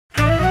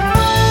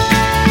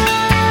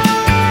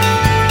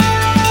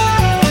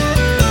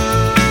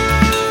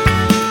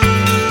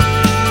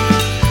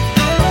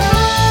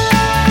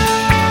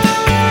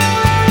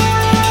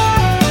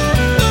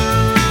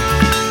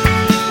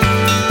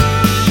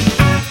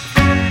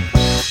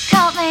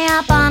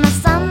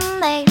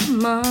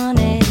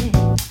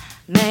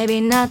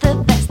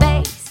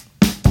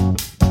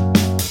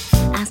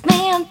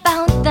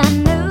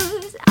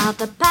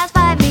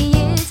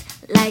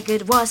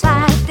it was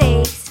 5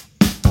 days.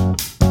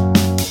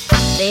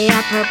 The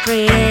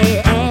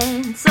appropriate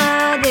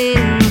answer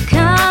didn't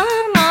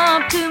come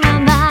up to my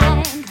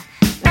mind.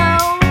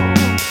 No,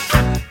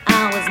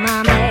 I was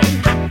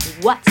mumbling,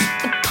 what's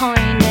the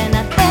point? And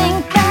I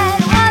think that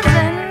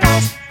wasn't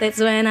nice. That's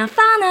when I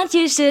found out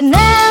you should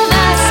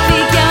never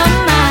speak your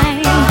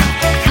mind,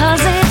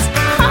 'cause it's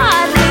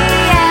hardly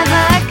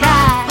ever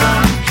kind.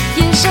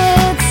 You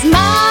should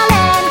smile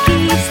and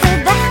keep to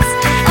that's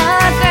a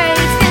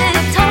great good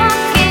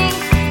talking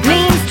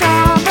means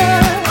trouble.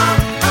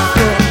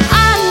 Put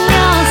on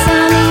your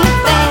sunny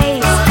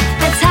face,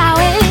 that's how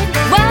it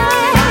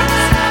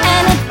works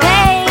and it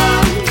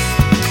pays.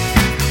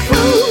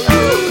 Ooh,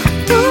 ooh,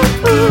 ooh,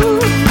 ooh.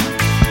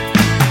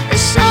 The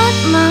short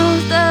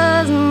mouth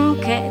doesn't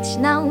catch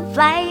no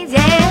flies,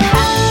 yeah.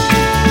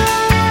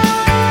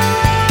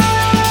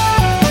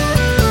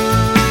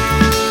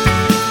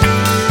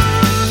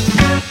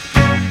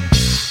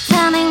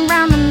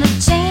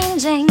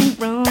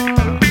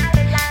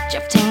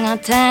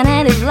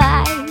 Alternative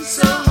lives,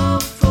 so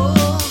hopeful,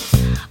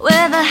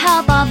 with the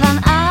help of an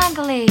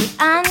ugly,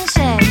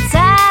 unshed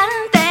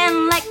something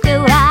like the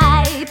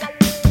wipe.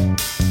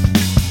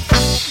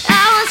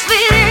 I was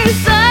feeling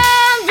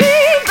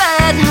sorry,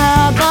 but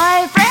her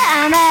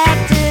boyfriend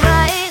acted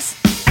wise.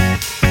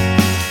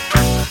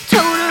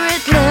 Told her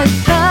it looked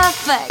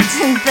perfect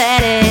and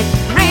that it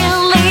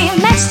really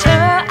matched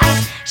her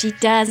eyes. She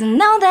doesn't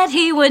know that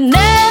he would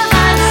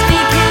never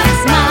speak his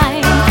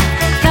mind,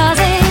 'cause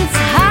it's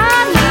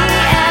hardly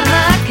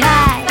ever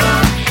kind.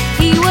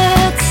 He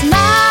would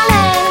smile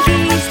and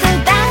kiss the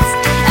dance.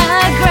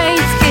 A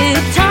great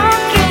good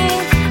talking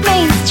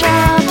means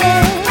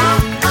trouble.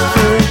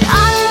 Put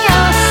on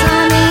your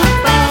sunny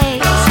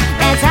face,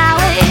 that's how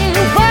it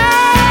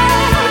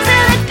works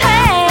and it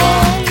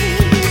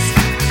pays.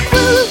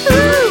 Ooh,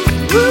 ooh,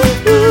 ooh,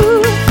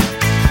 ooh.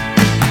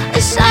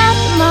 A sharp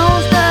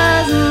nose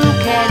doesn't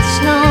catch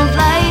no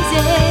flies,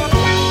 yeah.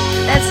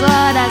 That's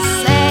what I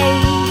say.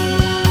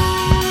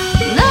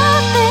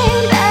 Nothing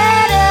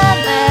better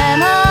than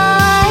a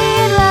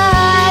white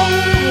lie,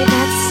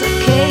 that's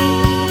okay.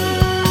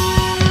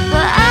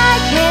 But I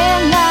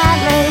cannot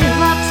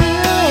live up to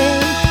it.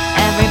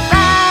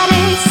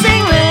 Everybody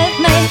sing with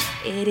me.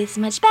 It is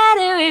much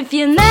better if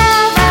you never